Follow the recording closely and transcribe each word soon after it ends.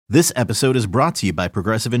This episode is brought to you by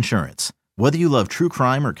Progressive Insurance. Whether you love true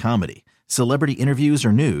crime or comedy, celebrity interviews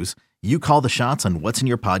or news, you call the shots on what's in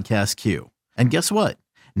your podcast queue. And guess what?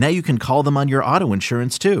 Now you can call them on your auto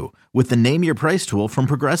insurance too with the Name Your Price tool from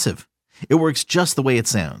Progressive. It works just the way it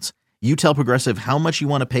sounds. You tell Progressive how much you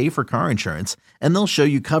want to pay for car insurance, and they'll show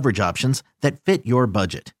you coverage options that fit your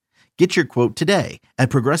budget. Get your quote today at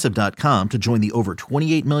Progressive.com to join the over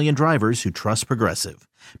 28 million drivers who trust Progressive.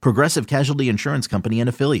 Progressive Casualty Insurance Company and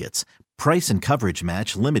Affiliates. Price and coverage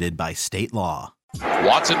match limited by state law.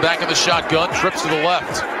 Watson back in the shotgun, trips to the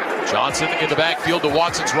left. Johnson in the backfield to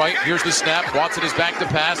Watson's right. Here's the snap. Watson is back to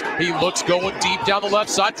pass. He looks going deep down the left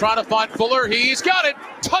side, trying to find Fuller. He's got it.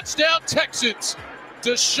 Touchdown, Texans.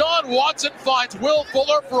 Deshaun Watson finds Will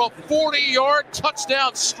Fuller for a 40-yard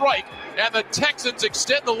touchdown strike, and the Texans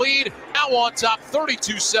extend the lead, now on top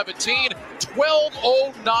 32-17,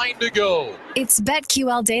 12:09 to go. It's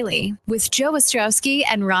BetQL Daily with Joe Ostrowski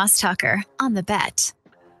and Ross Tucker on the Bet.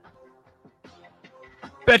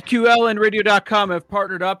 BetQL and Radio.com have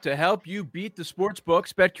partnered up to help you beat the sports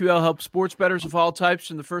books. BetQL helps sports bettors of all types,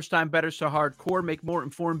 from the first-time bettors to hardcore, make more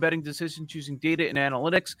informed betting decisions using data and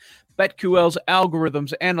analytics. BetQL's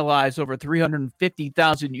algorithms analyze over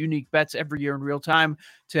 350,000 unique bets every year in real time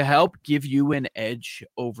to help give you an edge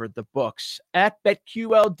over the books. At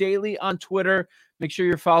BetQL Daily on Twitter. Make sure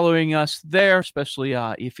you're following us there, especially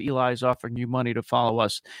if Eli's offering you money to follow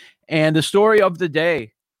us. And the story of the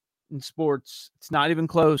day in sports, it's not even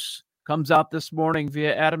close, comes out this morning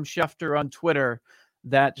via Adam Schefter on Twitter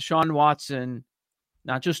that Deshaun Watson,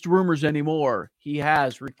 not just rumors anymore, he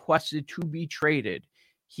has requested to be traded.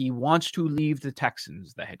 He wants to leave the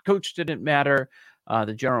Texans. The head coach didn't matter.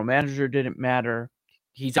 The general manager didn't matter.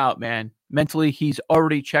 He's out, man. Mentally, he's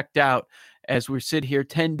already checked out as we sit here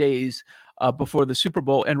 10 days before the Super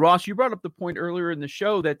Bowl. And Ross, you brought up the point earlier in the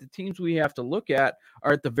show that the teams we have to look at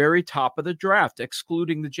are at the very top of the draft,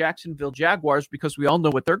 excluding the Jacksonville Jaguars, because we all know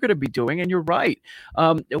what they're going to be doing. And you're right.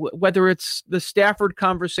 Whether it's the Stafford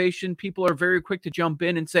conversation, people are very quick to jump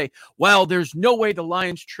in and say, well, there's no way the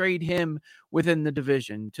Lions trade him within the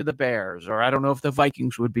division to the Bears, or I don't know if the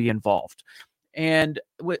Vikings would be involved. And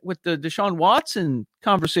with the Deshaun Watson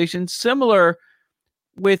conversation, similar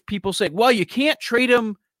with people saying, well, you can't trade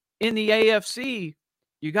him in the AFC,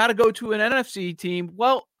 you got to go to an NFC team.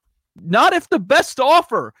 Well, not if the best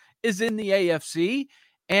offer is in the AFC.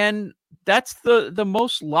 And that's the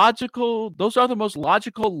most logical. Those are the most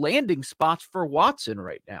logical landing spots for Watson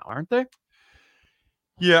right now, aren't they?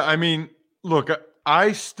 Yeah. I mean, look,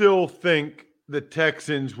 I still think the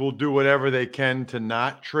Texans will do whatever they can to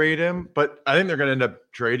not trade him, but I think they're going to end up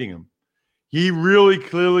trading him. He really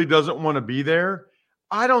clearly doesn't want to be there.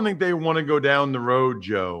 I don't think they want to go down the road,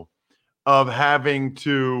 Joe, of having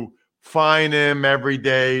to fine him every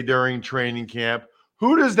day during training camp.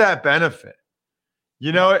 Who does that benefit?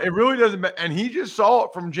 You know, it really doesn't. And he just saw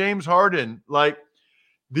it from James Harden. Like,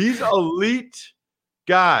 these elite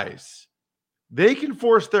guys, they can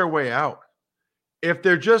force their way out if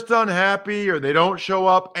they're just unhappy or they don't show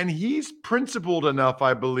up. And he's principled enough,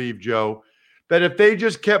 I believe, Joe, that if they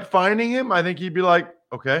just kept finding him, I think he'd be like,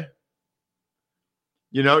 okay,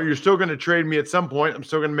 you know, you're still going to trade me at some point. I'm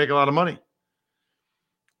still going to make a lot of money.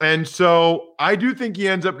 And so I do think he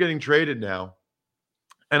ends up getting traded now.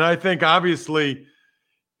 And I think, obviously,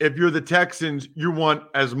 if you're the Texans, you want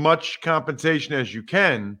as much compensation as you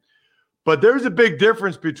can. But there's a big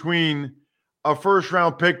difference between a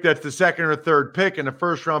first-round pick that's the second or third pick and a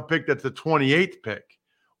first-round pick that's the 28th pick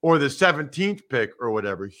or the 17th pick or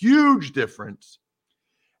whatever. Huge difference.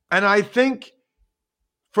 And I think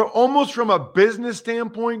from a business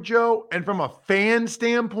standpoint, Joe, and from a fan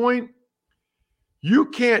standpoint, you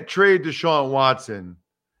can't trade Deshaun Watson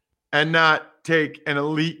and not take an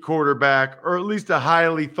elite quarterback, or at least a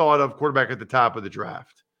highly thought of quarterback at the top of the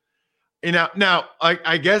draft. Now,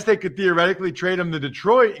 I guess they could theoretically trade him to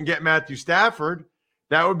Detroit and get Matthew Stafford.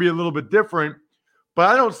 That would be a little bit different, but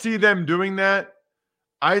I don't see them doing that.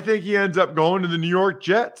 I think he ends up going to the New York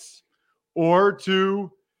Jets or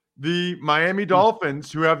to the Miami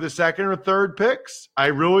Dolphins, who have the second or third picks. I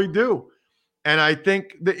really do. And I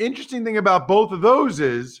think the interesting thing about both of those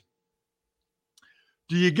is,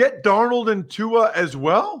 do you get Darnold and Tua as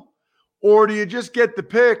well? Or do you just get the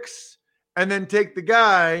picks and then take the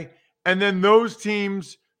guy, and then those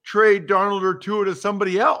teams trade Darnold or Tua to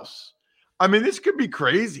somebody else? I mean, this could be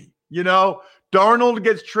crazy. You know, Darnold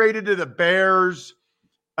gets traded to the Bears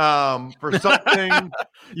for something.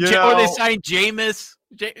 Or they sign Jameis.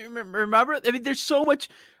 Remember? I mean, there's so much.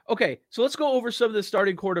 Okay, so let's go over some of the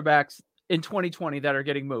starting quarterbacks in 2020 that are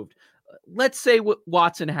getting moved. Let's say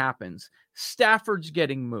Watson happens. Stafford's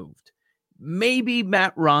getting moved. maybe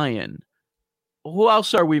Matt Ryan. Who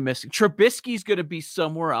else are we missing? Trubisky's going to be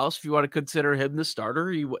somewhere else if you want to consider him the starter.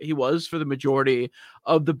 He was for the majority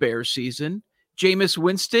of the Bears season. Jameis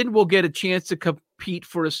Winston will get a chance to compete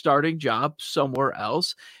for a starting job somewhere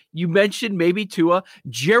else. You mentioned maybe Tua.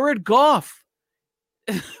 Jared Goff.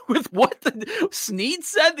 With what the Snead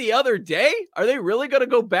said the other day, are they really going to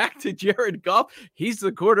go back to Jared Goff? He's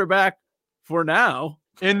the quarterback for now.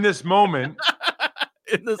 In this moment.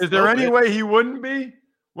 Is there any way he wouldn't be?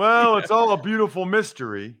 Well, it's all a beautiful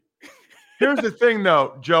mystery. Here's the thing,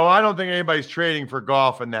 though, Joe. I don't think anybody's trading for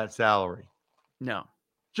Goff in that salary. No.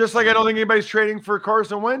 Just like I don't think anybody's trading for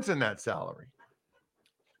Carson Wentz in that salary.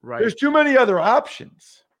 Right. There's too many other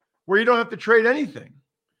options where you don't have to trade anything.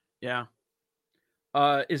 Yeah.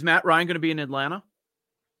 Is Matt Ryan going to be in Atlanta?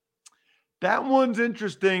 That one's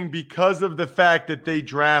interesting because of the fact that they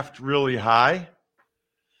draft really high.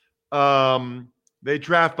 They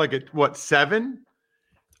draft like at 7?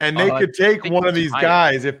 And they could take one of these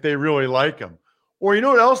guys if they really like him. Or you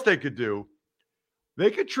know what else they could do? They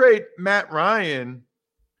could trade Matt Ryan,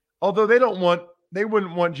 although they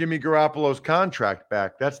wouldn't want Jimmy Garoppolo's contract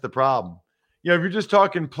back. That's the problem. If you're just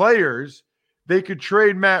talking players, they could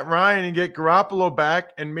trade Matt Ryan and get Garoppolo back,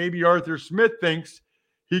 and maybe Arthur Smith thinks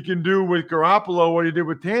he can do with Garoppolo what he did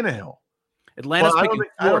with Tannehill. Atlanta's picking fourth.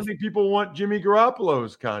 I don't think people want Jimmy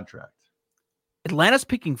Garoppolo's contract. Atlanta's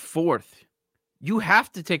picking 4th. You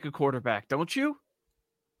have to take a quarterback, don't you?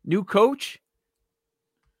 New coach?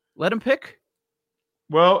 Let him pick.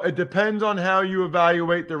 Well, it depends on how you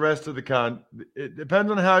evaluate the rest of it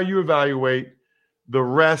depends on how you evaluate the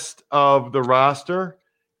rest of the roster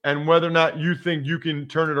and whether or not you think you can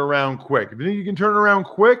turn it around quick. If you think you can turn it around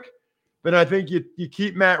quick, then I think you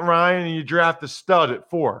keep Matt Ryan and you draft a stud at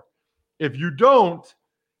 4. If you don't,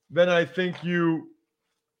 then I think you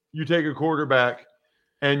take a quarterback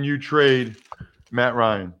and you trade Matt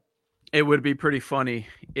Ryan. It would be pretty funny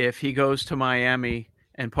if he goes to Miami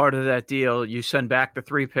and part of that deal, you send back the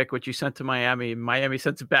 3 pick, which you sent to Miami. Miami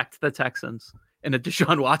sends it back to the Texans in a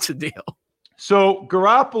Deshaun Watson deal. So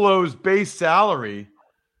Garoppolo's base salary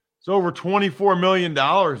is over $24 million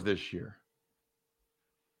this year.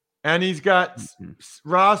 And he's got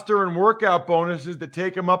roster and workout bonuses that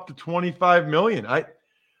take him up to $25 million.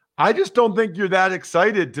 I just don't think you're that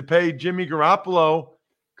excited to pay Jimmy Garoppolo,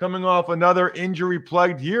 coming off another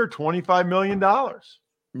injury-plagued year, $25 million.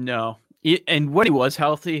 No. And when he was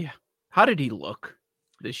healthy, how did he look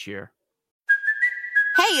this year?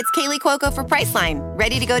 Hey, it's Kaylee Cuoco for Priceline.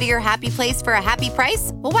 Ready to go to your happy place for a happy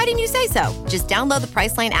price? Well, why didn't you say so? Just download the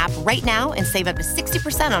Priceline app right now and save up to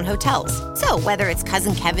 60% on hotels. So whether it's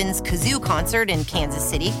Cousin Kevin's Kazoo Concert in Kansas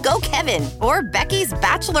City, go Kevin, or Becky's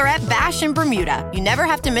Bachelorette Bash in Bermuda, you never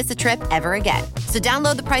have to miss a trip ever again. So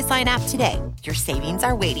download the Priceline app today. Your savings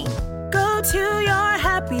are waiting. Go to your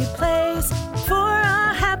happy place for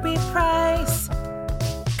a happy price.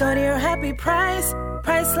 Go to your happy price,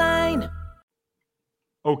 Priceline.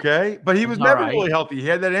 Okay, but he was never really healthy. He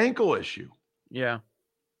had that ankle issue. Yeah.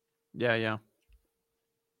 It's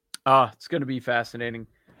going to be fascinating.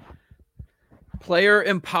 Player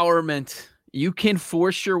empowerment. You can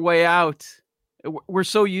force your way out. We're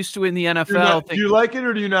so used to it in the NFL. Do you like it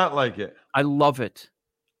or do you not like it? I love it.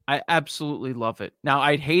 I absolutely love it. Now,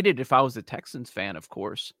 I'd hate it if I was a Texans fan, of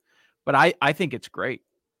course, but I think it's great.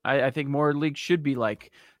 I think more leagues should be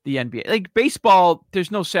like the NBA. Like baseball, there's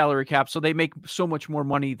no salary cap, so they make so much more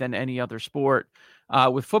money than any other sport.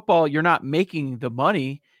 With football, you're not making the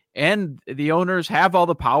money, and the owners have all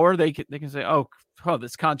the power. They can say, oh,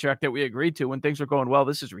 this contract that we agreed to when things are going well,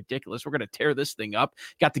 this is ridiculous. We're going to tear this thing up.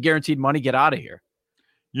 Got the guaranteed money. Get out of here.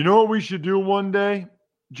 You know what we should do one day,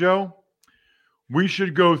 Joe? We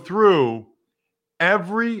should go through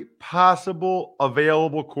every possible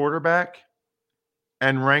available quarterback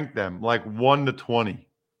and rank them like 1 to 20.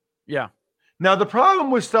 Yeah. Now, the problem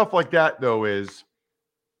with stuff like that, though, is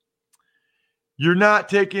you're not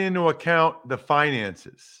taking into account the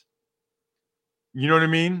finances. You know what I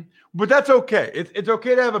mean? But that's okay. It's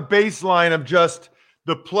okay to have a baseline of just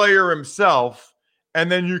the player himself,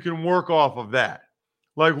 and then you can work off of that.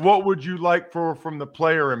 Like, what would you like from the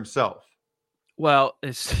player himself? Well,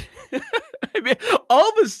 it's I mean, all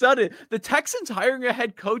of a sudden, the Texans hiring a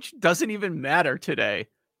head coach doesn't even matter today.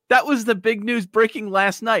 That was the big news breaking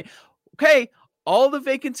last night. Okay, all the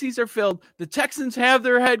vacancies are filled. The Texans have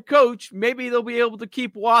their head coach. Maybe they'll be able to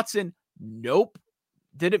keep Watson. Nope.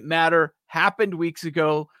 Didn't matter. Happened weeks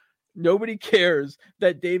ago. Nobody cares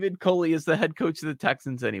that David Culley is the head coach of the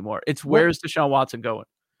Texans anymore. It's where's Deshaun Watson going?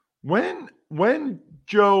 When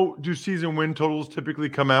Joe, do season win totals typically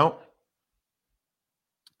come out?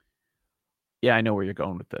 Yeah, I know where you're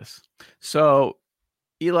going with this. So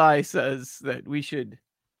Eli says that we should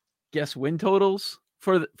guess win totals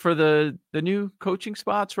for the new coaching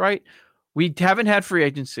spots, right? We haven't had free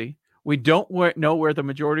agency. We don't know where the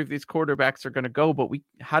majority of these quarterbacks are going to go, but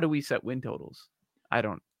how do we set win totals? I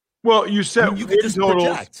don't. Well, you set you could just totals,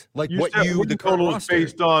 project the totals roster.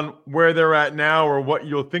 based on where they're at now or what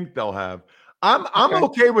you'll think they'll have. I'm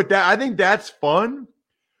okay with that. I think that's fun.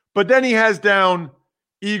 But then he has down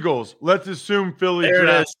Eagles. Let's assume Philly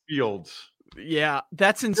drafts Fields. Yeah,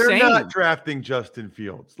 that's insane. They're not drafting Justin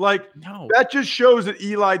Fields. No. That just shows that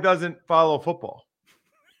Eli doesn't follow football.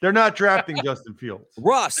 They're not drafting Justin Fields.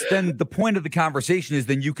 Russ, then the point of the conversation is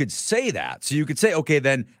then you could say that. So you could say, okay,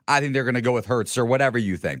 then I think they're going to go with Hurts or whatever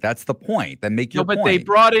you think. That's the point. Then make your point. But they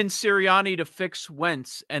brought in Sirianni to fix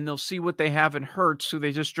Wentz, and they'll see what they have in Hurts, who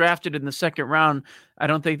they just drafted in the second round. I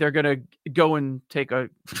don't think they're going to go and take a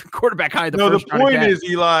quarterback high the first round. No, the point is,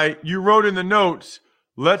 Eli, you wrote in the notes,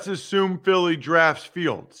 let's assume Philly drafts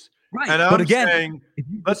Fields. Right. And I'm saying, if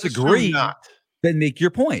you let's disagree, assume not. Then make your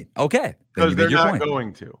point. Okay. Because they're not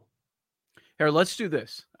going to. Here, let's do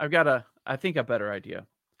this. I've got I think a better idea.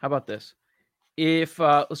 How about this? If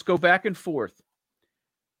let's go back and forth.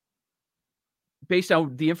 Based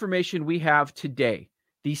on the information we have today,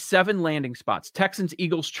 these 7 landing spots: Texans,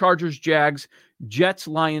 Eagles, Chargers, Jags, Jets,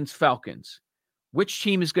 Lions, Falcons. Which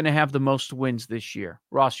team is going to have the most wins this year?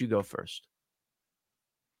 Ross, you go first.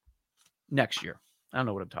 Next year. I don't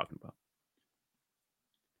know what I'm talking about.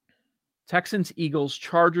 Texans, Eagles,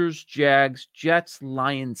 Chargers, Jags, Jets,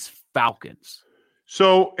 Lions, Falcons.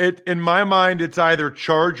 So in my mind, it's either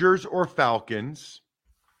Chargers or Falcons.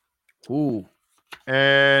 Ooh.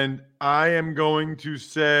 And I am going to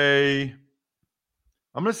say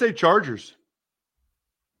Chargers.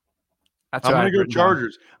 I'm going to go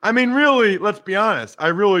Chargers. I mean, really, let's be honest. I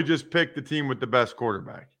really just picked the team with the best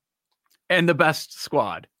quarterback. And the best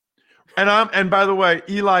squad. And by the way,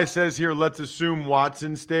 Eli says here, let's assume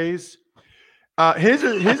Watson stays. His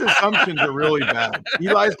assumptions are really bad.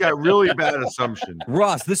 Eli's got really bad assumptions.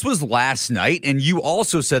 Ross, this was last night, and you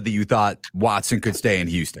also said that you thought Watson could stay in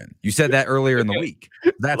Houston. You said that earlier in the week.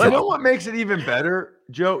 That's you know what makes it even better,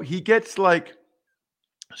 Joe? He gets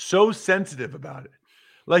so sensitive about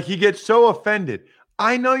it. He gets so offended.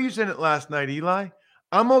 I know you said it last night, Eli.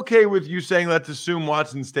 I'm okay with you saying let's assume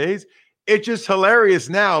Watson stays. It's just hilarious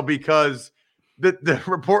now because the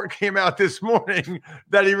report came out this morning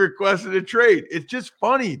that he requested a trade. It's just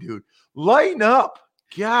funny, dude. Lighten up.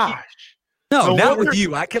 Gosh. No, not with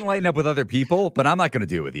you. I can lighten up with other people, but I'm not going to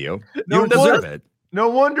do it with you. You don't deserve it. No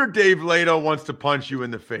wonder Dave Lato wants to punch you in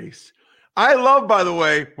the face. I love, by the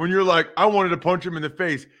way, when you're like, I wanted to punch him in the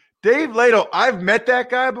face. Dave Lato, I've met that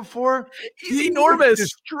guy before. He's enormous.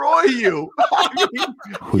 Destroy you.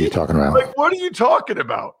 Who are you talking about? What are you talking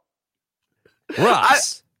about?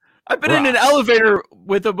 Ross. I've been in an elevator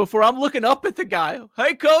with him before. I'm looking up at the guy.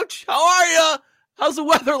 Hey, coach, how are you? How's the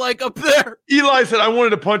weather like up there? Eli said I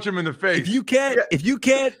wanted to punch him in the face. If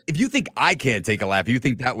you think I can't take a laugh, you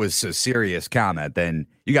think that was a serious comment, then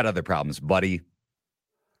you got other problems, buddy.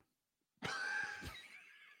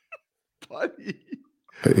 Buddy.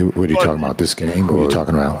 What are you talking about? This game? What are you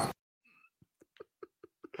talking about?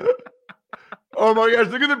 Oh my gosh,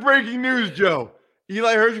 look at the breaking news, Joe.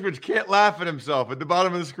 Eli Hershkovich can't laugh at himself at the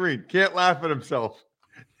bottom of the screen. Can't laugh at himself.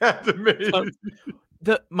 That's amazing.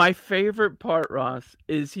 My favorite part, Ross,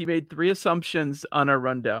 is he made 3 assumptions on our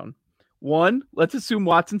rundown. 1, let's assume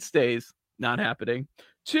Watson stays. Not happening.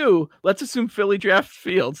 2, let's assume Philly drafts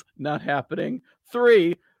Fields. Not happening.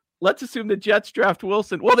 3, let's assume the Jets draft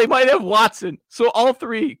Wilson. Well, they might have Watson. So all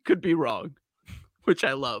 3 could be wrong, which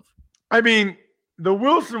I love. I mean, the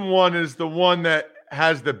Wilson one is the one that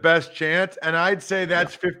has the best chance, and I'd say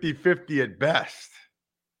that's 50-50 at best.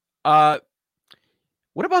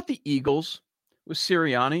 What about the Eagles with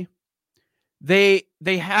Sirianni? They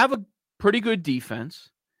have a pretty good defense.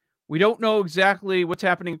 We don't know exactly what's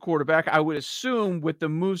happening at quarterback. I would assume with the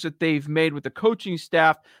moves that they've made with the coaching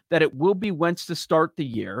staff that it will be Wentz to start the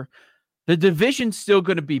year. The division's still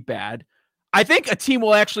going to be bad. I think a team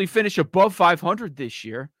will actually finish above 500 this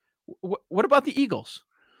year. What about the Eagles?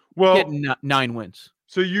 Well, getting 9 wins.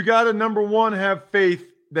 So you got to, number one, have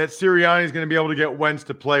faith that Sirianni is going to be able to get Wentz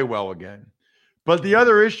to play well again. But the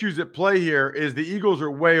other issues at play here is the Eagles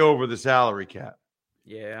are way over the salary cap.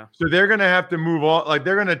 Yeah. So they're going to have to move on.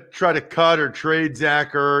 They're going to try to cut or trade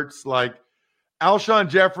Zach Ertz. Alshon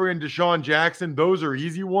Jeffrey and Deshaun Jackson, those are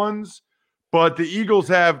easy ones. But the Eagles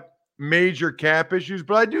have major cap issues.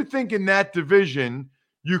 But I do think in that division,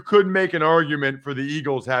 you could make an argument for the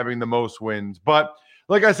Eagles having the most wins. But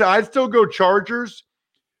like I said, I'd still go Chargers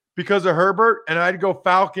because of Herbert, and I'd go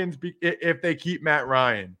Falcons if they keep Matt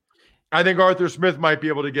Ryan. I think Arthur Smith might be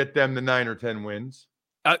able to get them the 9 or 10 wins.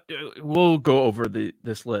 We'll go over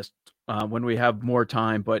this list when we have more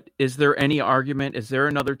time, but is there any argument? Is there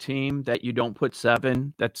another team that you don't put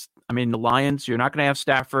 7? The Lions, you're not going to have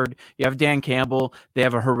Stafford. You have Dan Campbell. They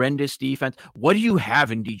have a horrendous defense. What do you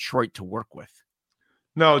have in Detroit to work with?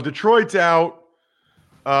 No, Detroit's out.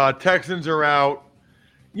 Texans are out.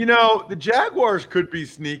 The Jaguars could be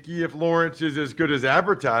sneaky if Lawrence is as good as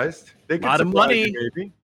advertised. They could a lot of money. Maybe.